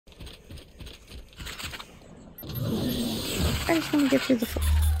I just want to get through the floor.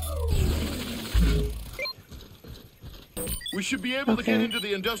 We should be able to get into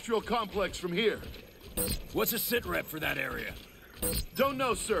the industrial complex from here. What's a sit rep for that area? Don't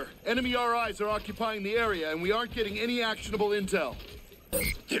know, sir. Enemy RIs are occupying the area, and we aren't getting any actionable intel.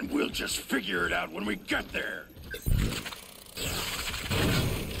 Then we'll just figure it out when we get there.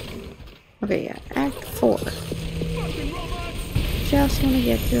 Okay, yeah, Act 4. Just want to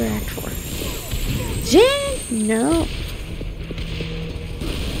get through Act 4. Jen! No.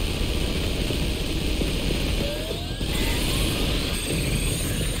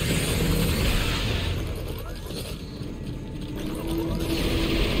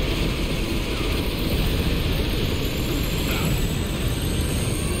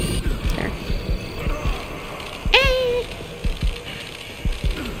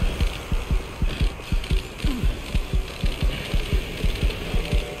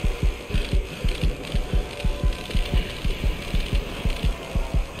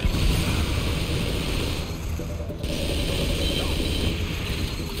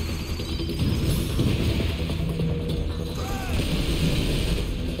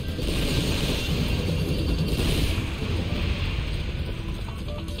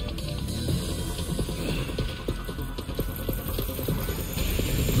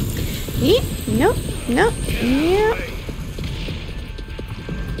 Nope, nope, nope.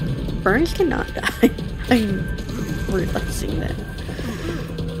 Burns cannot die. I'm realizing that.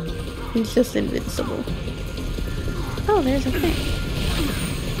 He's just invincible. Oh, there's a thing.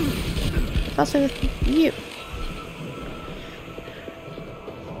 It's also you.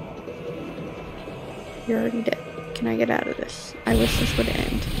 You're already dead. Can I get out of this? I wish this would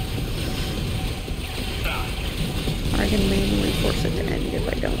end. Or I can manually force it to end if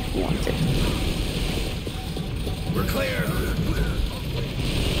I don't want it. We're clear.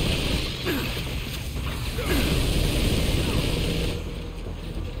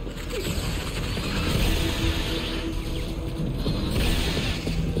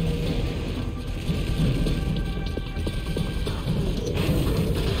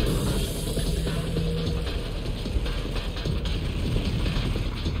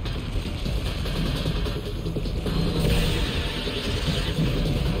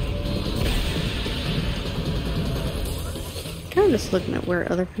 I'm just looking at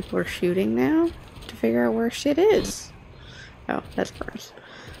where other people are shooting now to figure out where shit is. Oh, that's Burns.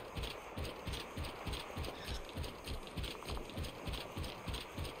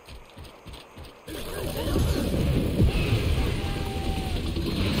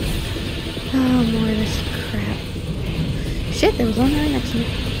 Oh, more of this crap. Shit, there was one right next to me.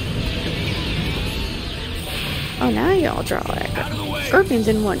 Oh, now y'all draw aggro. Scorpions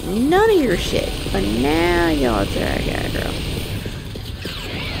didn't want none of your shit, but now y'all drag aggro.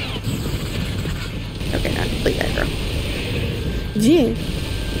 Okay, not complete aggro. Gee.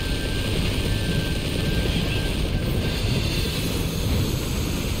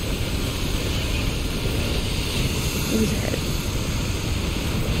 Who's ahead?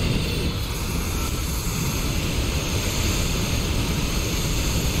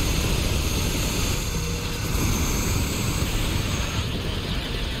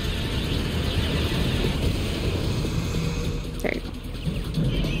 There you go.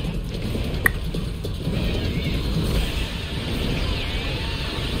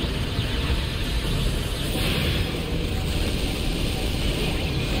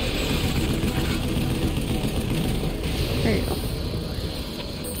 There you go.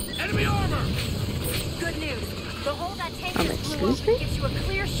 Enemy armor! Good news. The hole that tank Oh, just blew excuse me? up gives you a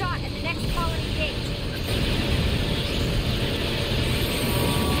clear shot at the next colony gate.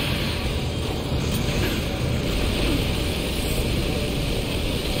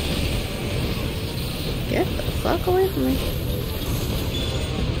 Get the fuck away from me.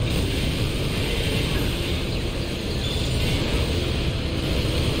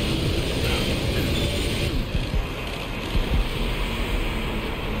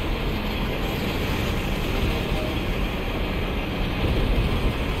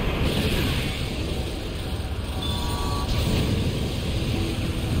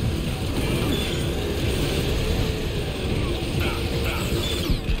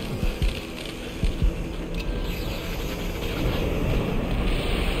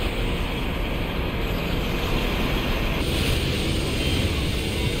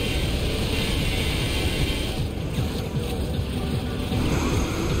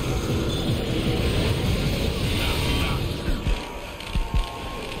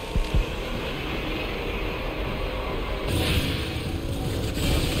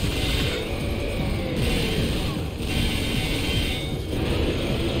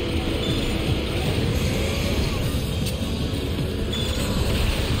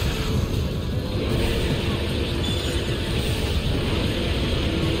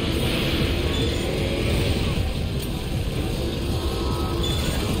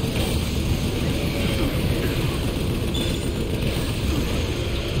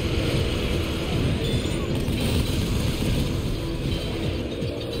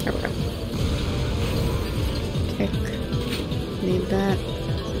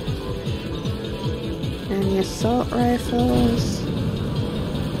 Any assault rifles?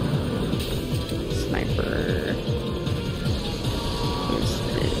 Sniper.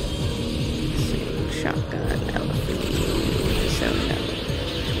 Shotgun, LFE, so no.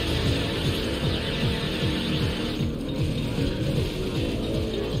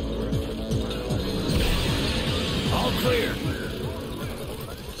 All clear.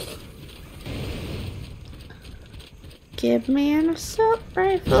 Give me an assault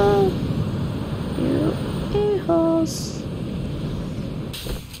rifle, you a-holes.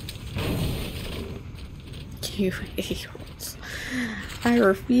 You a-holes. I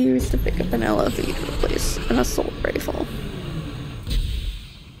refuse to pick up an LFE to replace an assault rifle.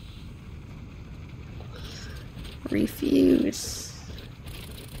 Refuse.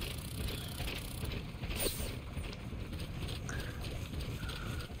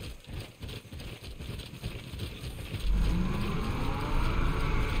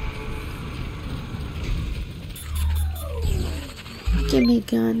 Give me a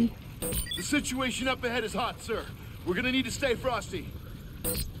gun. The situation up ahead is hot, sir. We're gonna need to stay frosty.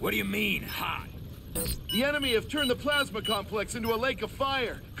 What do you mean, hot? The enemy have turned the plasma complex into a lake of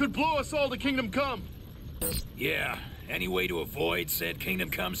fire. Could blow us all to Kingdom Come. Yeah, any way to avoid said Kingdom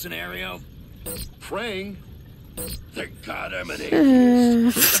Come scenario? Praying. Thank God I'm an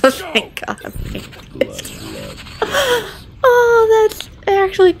atheist. Thank God. Oh, that's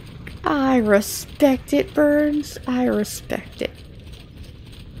actually... I respect it, Burns. I respect it.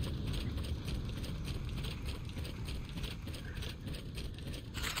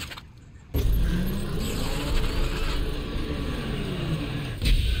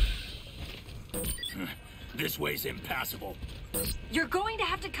 This way's impassable. You're going to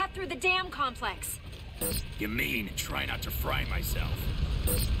have to cut through the dam complex. You mean try not to fry myself?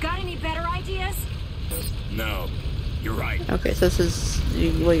 Got any better ideas? No, you're right. Okay, so this is...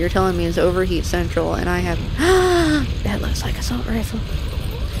 What you're telling me is Overheat Central, and I have... That looks like assault rifle.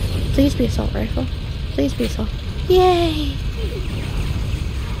 Please be assault rifle. Please be assault. Yay!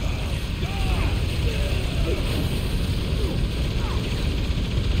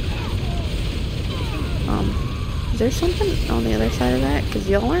 Is there something on the other side of that? Because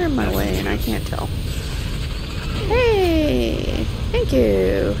y'all are in my way and I can't tell. Hey! Thank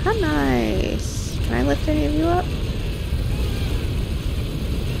you! How nice! Can I lift any of you up?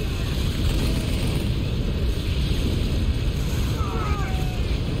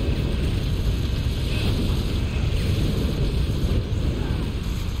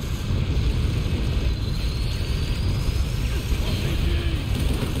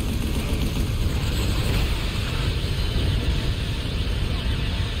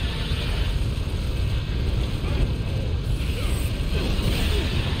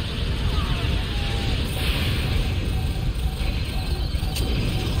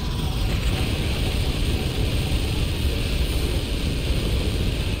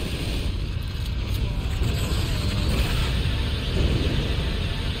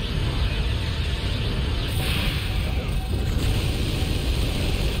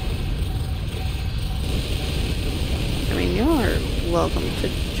 Welcome to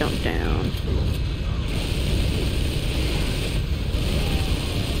jump down.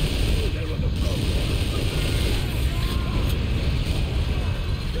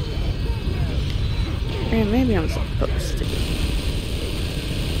 And maybe I'm supposed to.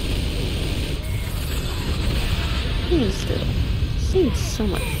 Seems so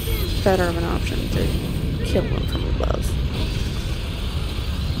much better of an option to kill them from above.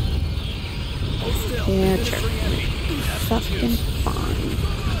 Yeah, sure. Fucking fine.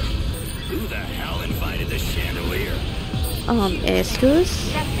 Who the hell invited the chandelier?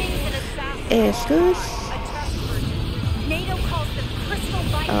 Excuse? That thing's an assassin. Excuse? A test version. NATO calls them crystal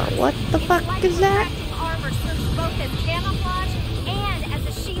vipers. What the fuck is that? Light-refracting armor serves both as camouflage and as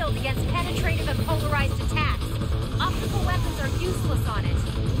a shield against penetrative and polarized attacks. Optical weapons are useless on it.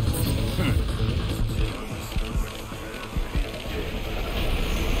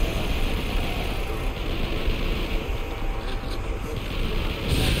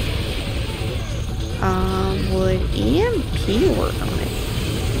 Would EMP work on it?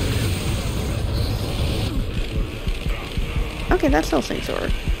 Okay, that still seems to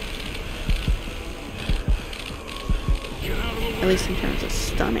work. At least in terms of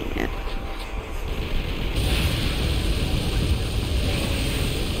stunning it.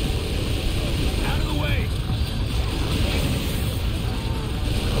 Out of the way!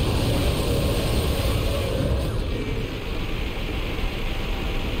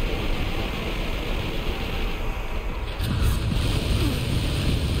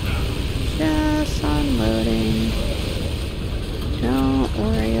 Just unloading. Don't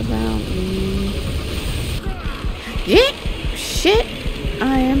worry about me. Yeah. Shit.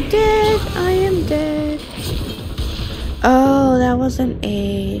 I am dead. I am dead. Oh, that wasn't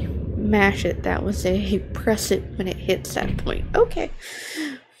a mash it. That was a press it when it hits that point. Okay.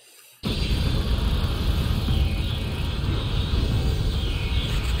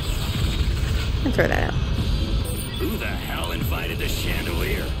 I'll throw that out. Who the hell invited the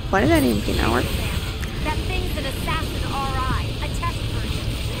chandelier? Why did that even be not work? That thing's an assassin RI, a test version.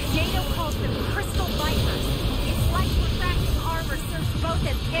 NATO calls them crystal vipers. Its light refracting armor serves both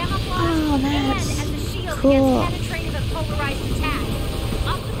as camouflage and as a shield cool. against penetrative and polarized attacks.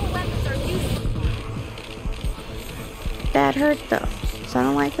 Optical weapons are useless. That hurt though, so I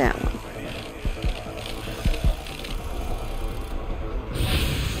don't like that one.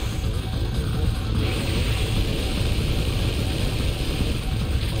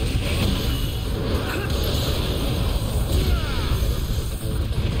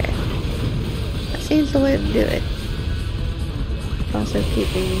 Okay. That seems the way to do it. Also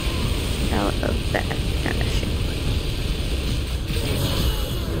keeping out of that kind of shit.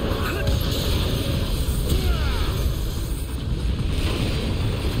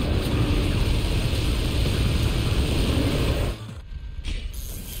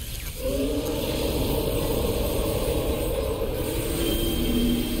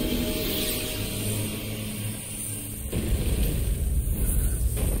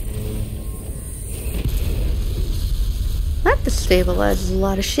 That destabilizes a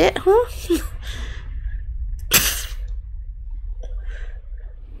lot of shit, huh?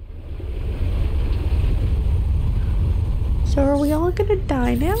 So are we all gonna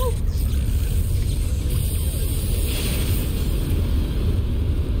die now?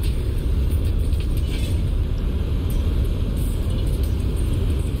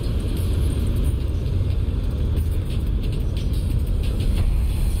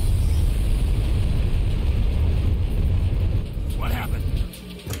 What happened?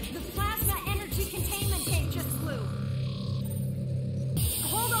 The plasma energy containment tape just flew.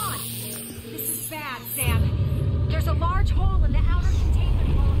 Hold on. This is bad, Sam. There's a large hole in the outer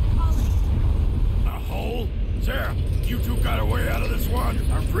containment wall of the colony. A hole? Sarah, you two got a way out of this one?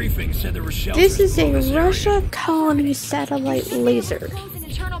 Our briefing said there were shelters. This is below a this Russia area. colony satellite laser. Close an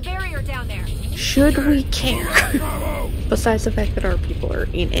internal barrier down there. Should we care? Bravo! Besides the fact that our people are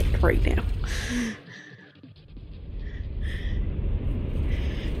in it right now.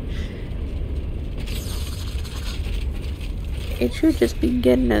 It should just be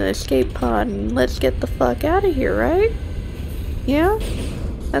getting an escape pod and let's get the fuck out of here, right? Yeah?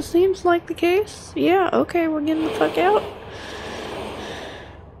 That seems like the case. Yeah, okay, we're getting the fuck out.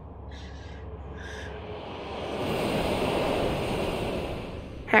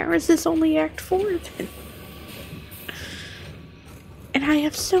 How is this only Act 4 then? And I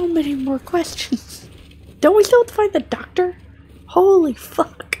have so many more questions. Don't we still have to find the doctor? Holy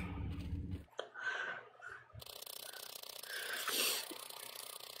fuck.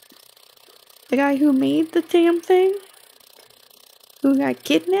 The guy who made the damn thing? Who got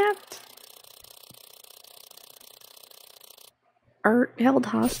kidnapped? Or held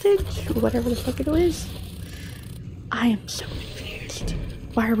hostage? Whatever the fuck it was. I am so confused.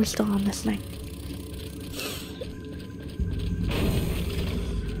 Why are we still on this thing?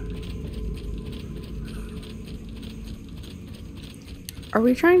 Are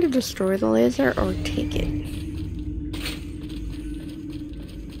we trying to destroy the laser or take it?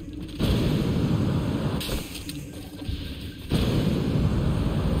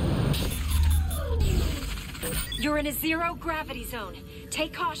 You're in a zero gravity zone.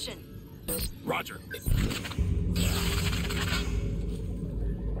 Take caution. Roger.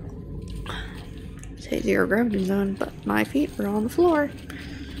 Say zero gravity zone, but my feet are on the floor.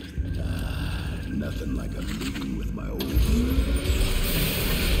 Nothing like a meeting with my old I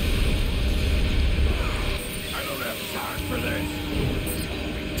don't have time for this.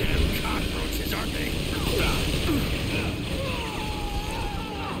 Damn cockroaches, aren't they?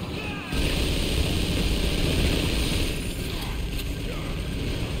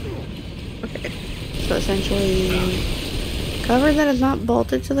 Okay. So essentially, cover that is not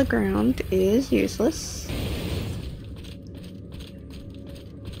bolted to the ground is useless.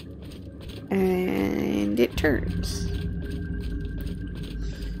 And it turns.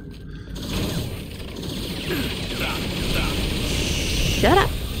 Shut up.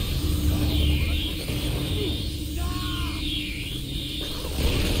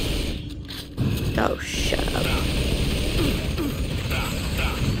 Oh, shut up.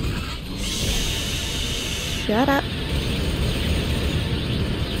 Shut up.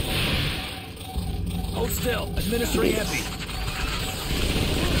 Hold still. Administering empty.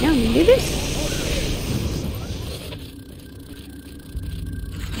 Now I'm gonna do this.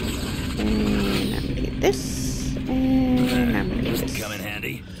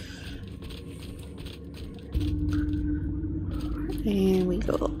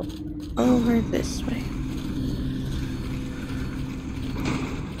 go over this way.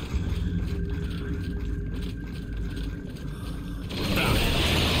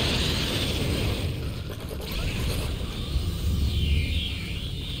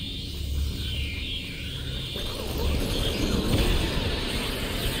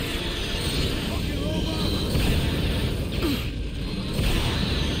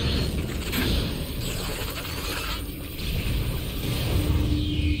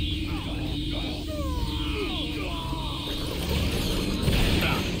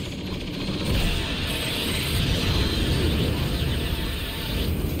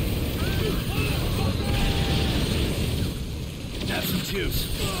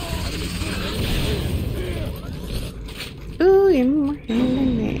 Ooh,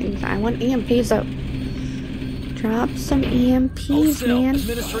 I want EMPs up. Drop some EMPs, man.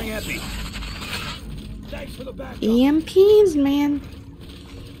 Administering epi. Thanks for the backup. EMPs, man.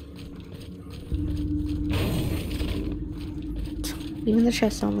 Even the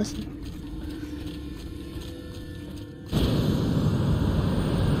chest don't listen.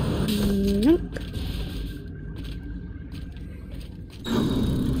 Nope.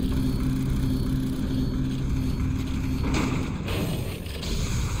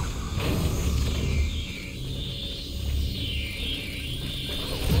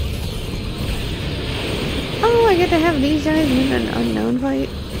 Oh, I get to have these guys in an unknown fight.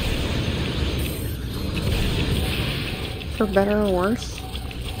 For better or worse.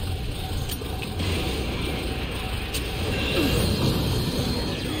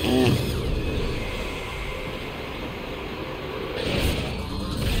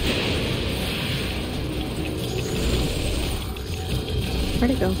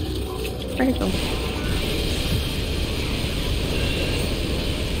 Where'd it go? Where'd it go?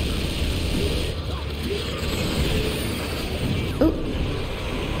 Oop.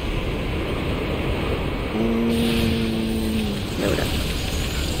 And load up.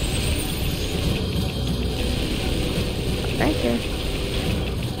 Back here.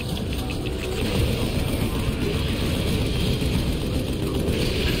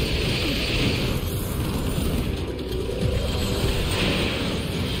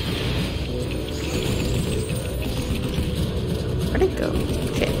 Where'd it go?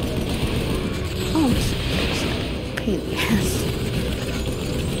 Shit. Oh, I'm so pain in the ass.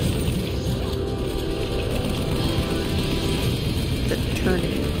 The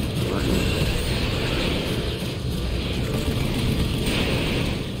turning button.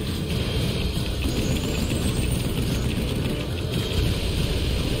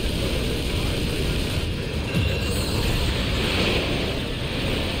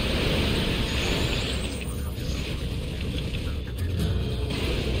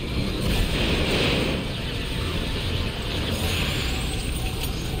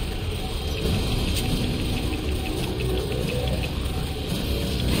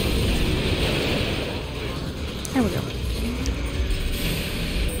 There we go.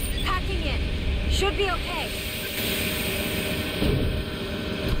 Packing in. Should be okay.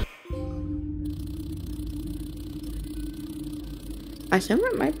 I assume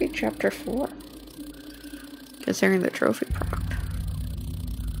it might be chapter 4. Considering the trophy proc.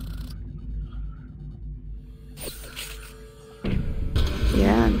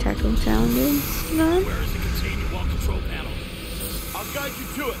 Yeah, and tactical challenges. None. Where is the containment wall control panel? I'll guide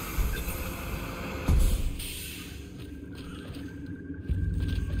you to it.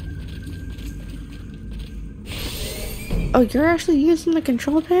 Oh, you're actually using the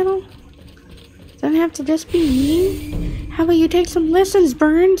control panel? Doesn't have to just be me? How about you take some lessons,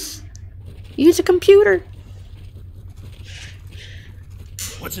 Burns? Use a computer.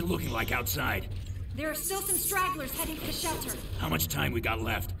 What's it looking like outside? There are still some stragglers heading for the shelter. How much time we got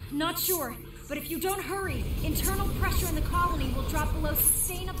left? Not sure, but if you don't hurry, internal pressure in the colony will drop below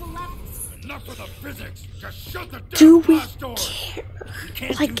sustainable levels. Enough of the physics. Just shut the Do damn we blast door. care? We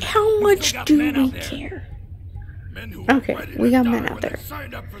can't do Like, that. how We much still got do men we out there. care? Men who Okay, are ready we to got die men out when there. they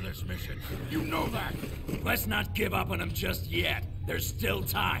signed up for this mission. You know that. Let's not give up on them just yet. There's still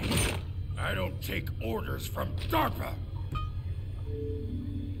time. I don't take orders from DARPA.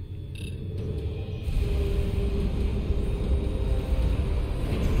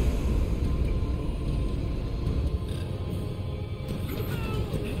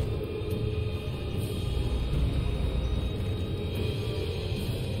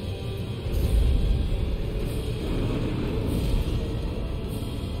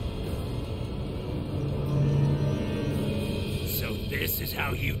 This is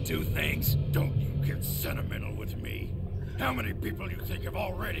how you do things? Don't you get sentimental with me. How many people you think have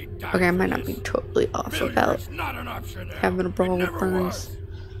already died? Okay, I might not be totally off about not an option now. having a brawl It with never Burns. was.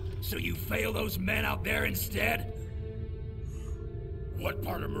 So you fail those men out there instead? What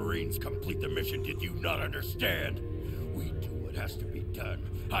part of Marines complete the mission did you not understand? We do what has to be done.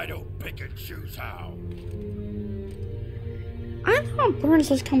 I don't pick and choose how. I thought Burns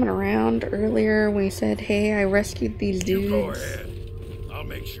was coming around earlier when he said, hey, I rescued these dudes. You go ahead. I'll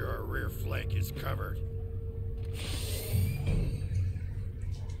make sure our rear flank is covered.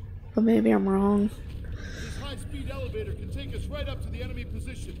 But maybe I'm wrong. This high-speed elevator can take us right up to the enemy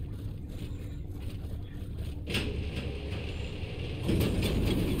position.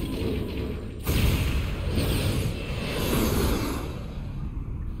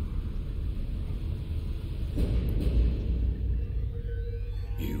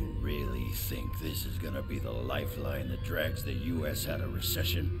 You really think this is gonna be the lifeline that drags the U.S. out of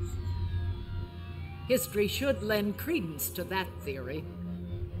recession? History should lend credence to that theory.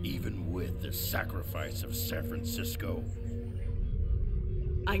 Even with the sacrifice of San Francisco?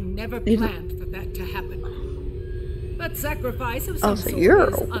 I never planned for that to happen. But sacrifice of some Oh, so sort you're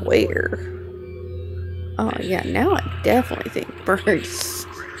is aware. Oh, yeah, now I definitely think Burns is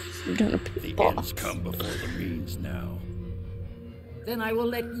gonna be The ends boss. come before the means now. Then I will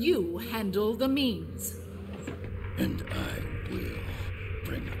let you handle the means. And I will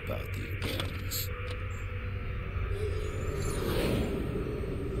bring about the ends.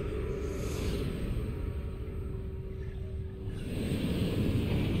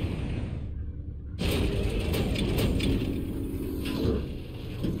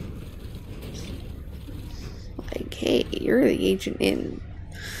 Like, hey, you're the agent in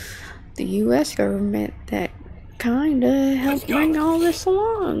the U.S. government that kinda helped go. bring all this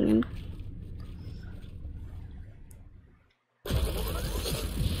along. And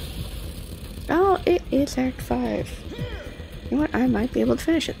oh, it is Act 5. You know what? I might be able to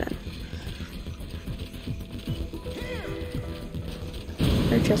finish it then. Is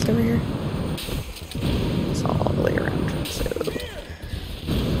there a chest over here? It's all the way around, so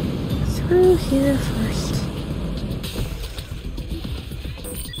through here first.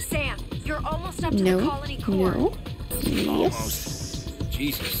 Sam, you're almost up to the No, colony core. no, yes, Almost.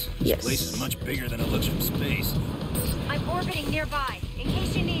 Jesus, this Yes. place is much bigger than it looks from space. I'm orbiting nearby, in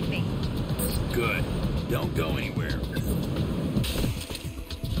case you need me. Good. Don't go anywhere.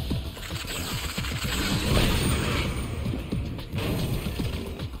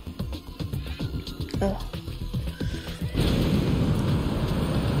 oh.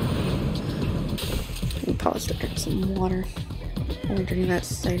 Let me pause to drink some water. Only drinking that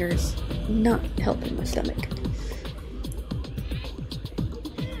cider is not helping my stomach.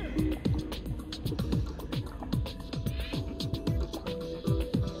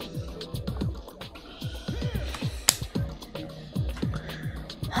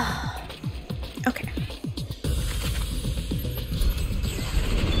 Okay.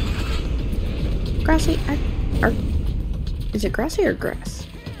 Grassy, is it grassy or grass?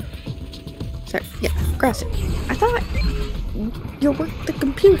 Sorry, yeah, grassy. I thought you worked the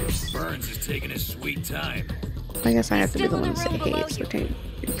computers. Burns is taking his sweet time. I guess I have to be Still the in one to the say, room hey, below it's you. your time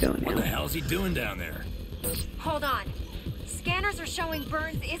to go What the now. hell's he doing down there? Hold on. Scanners are showing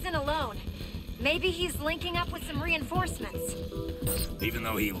Burns isn't alone. Maybe he's linking up with some reinforcements. Even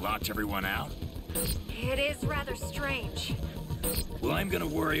though he locked everyone out? It is rather strange. Well, I'm gonna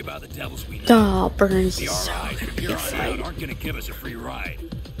worry about the devils we know. Oh, Burns The is so RIs gonna from be here a on out fight. aren't gonna give us a free ride.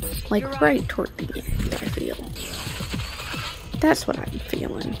 Like You're right right. toward the end, I feel. That's what I'm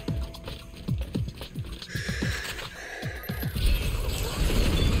feeling.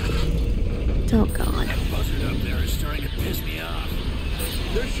 Oh god. That buzzard up there is starting to piss me off.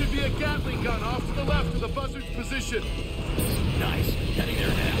 There should be a Gatling gun off to the left of the buzzard's position. Nice. Heading there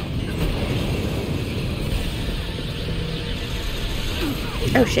now.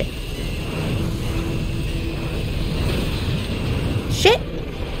 Oh shit. Shit!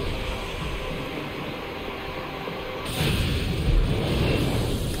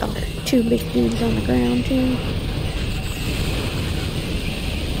 Oh, there are two big dudes on the ground too.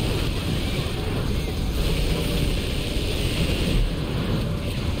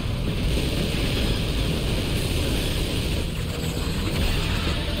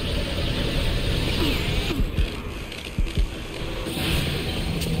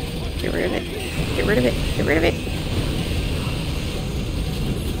 Get rid of it. Get rid of it. Get rid of it.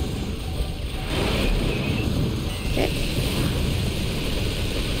 Okay.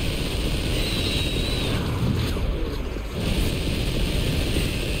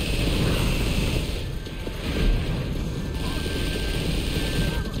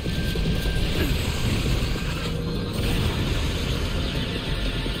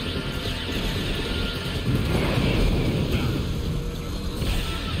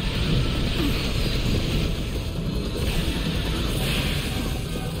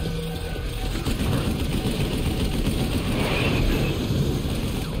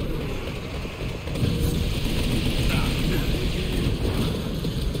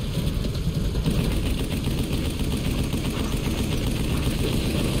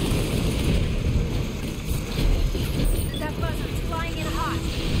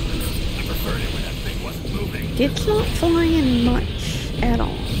 it's not flying much at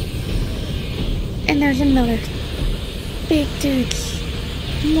all. And there's another. Big dudes.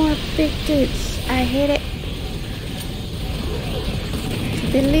 More big dudes. I hate it.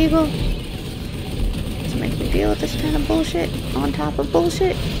 It's illegal to make me deal with this kind of bullshit on top of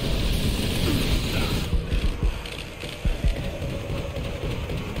bullshit.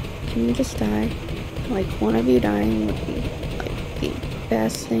 Can you just die? Like, one of you dying would be like the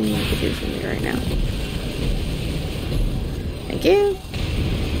best thing you could do for me right now. Thank you.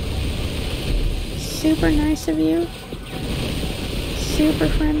 Super nice of you. Super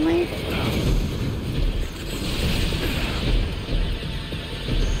friendly.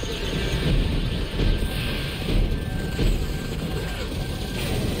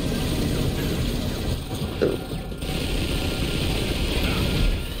 Ooh.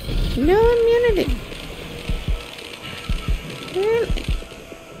 No immunity. Really?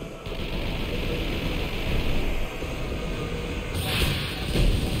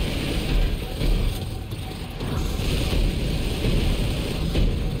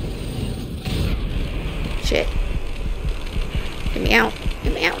 Shit. Get me out.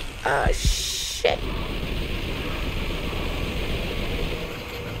 Get me out. Oh, shit.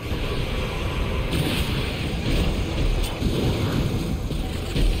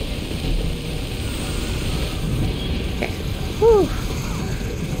 Okay. Whew.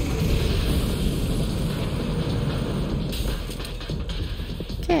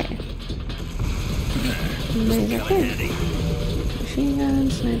 Okay. Laser gun. Machine gun,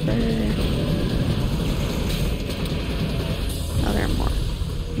 sniper. Oh, there are more.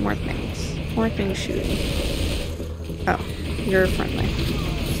 More things. More things shooting. Oh, you're friendly.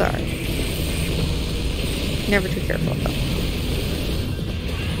 Sorry. Never too careful, though.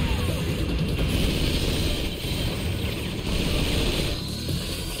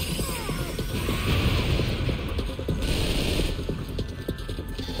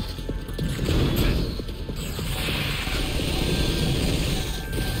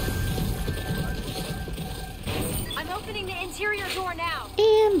 Interior door now.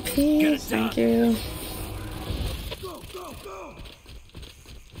 And peace, thank you. Go, go, go!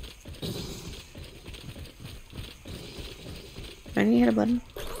 I need to hit a button.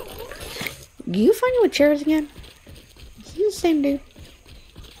 Do you find with chairs again? Is he the same dude?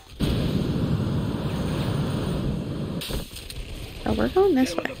 Oh, we're going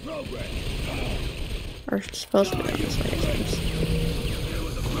this way. Or it's supposed to be going this way, it seems.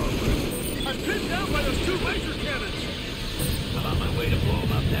 I'm pinned down by those two laser cannons. I'm on my way to blow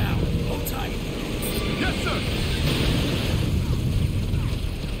them up now. Hold tight. Yes, sir.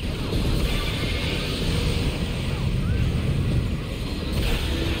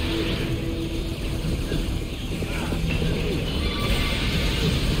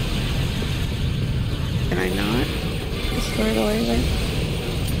 Can I not destroy the laser?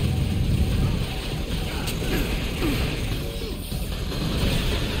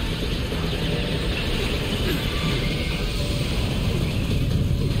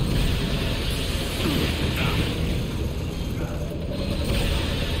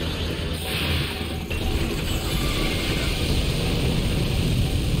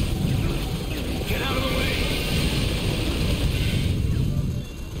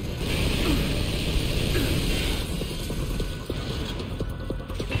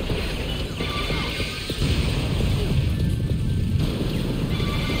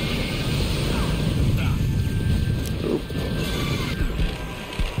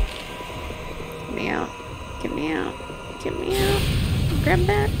 Grab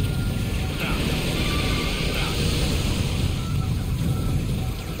that.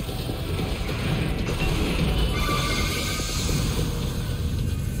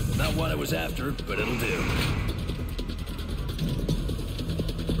 Not what I was after, but it'll do.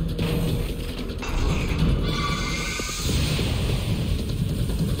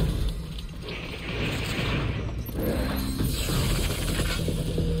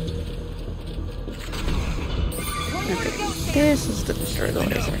 Okay, this is the destroy the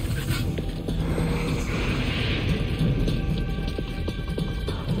laser.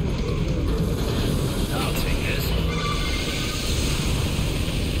 I'll take this.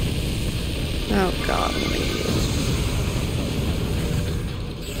 Oh god, let me use.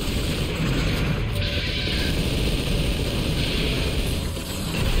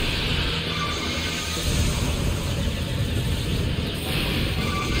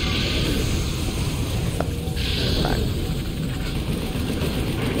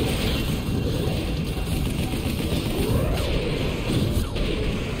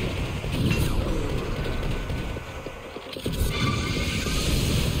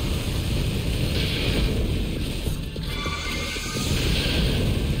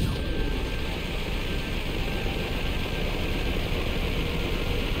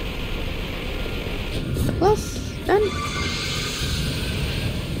 done.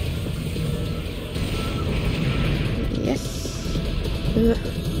 Yes. Ugh.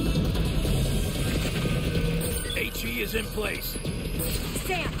 HE is in place.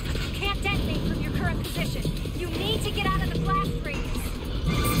 Sam, you can't detonate from your current position. You need to get out of the blast radius.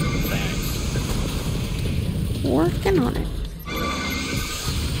 Thanks. Working on it.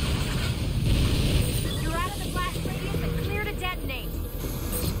 You're out of the blast radius and clear to detonate.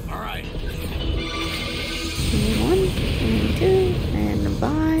 All right. And 1, and 2, and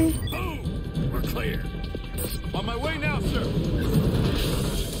bye. Boom! We're clear. On my way now, sir.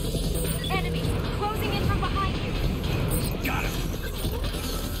 Enemies closing in from behind you. Got him.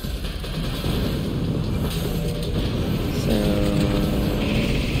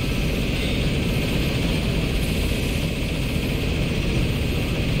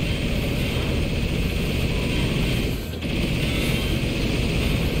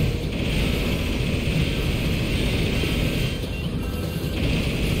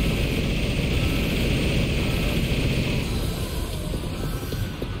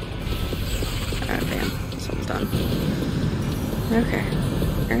 Okay,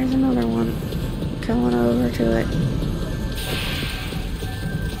 there's another one coming over to it.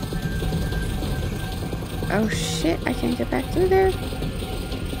 Oh shit, I can't get back through there.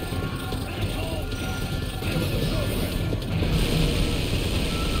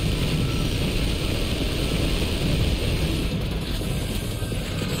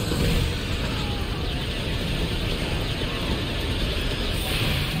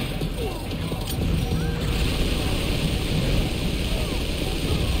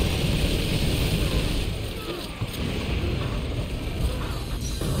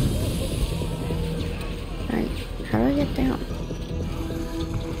 How do I get down?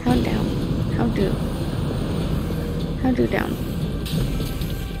 How down? How do? How do down?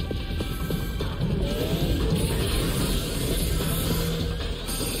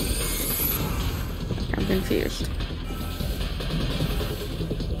 I'm confused.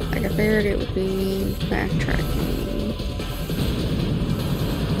 Like I figured it would be backtracking.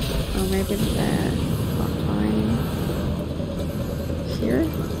 Oh, maybe that line here?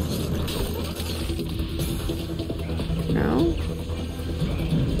 No?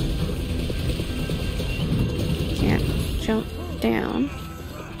 Can't jump down.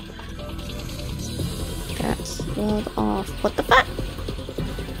 That's walled off. What the fuck?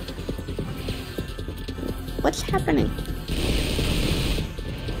 What's happening?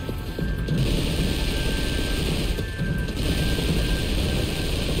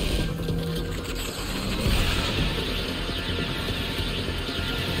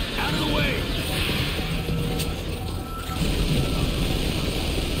 Out of the way.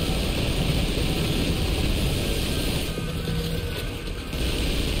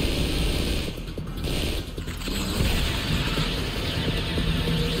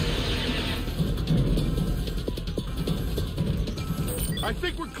 I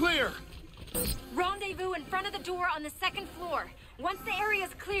think we're clear. Rendezvous in front of the door on the second floor. Once the area's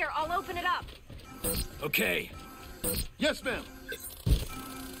clear, I'll open it up. Okay. Yes, ma'am.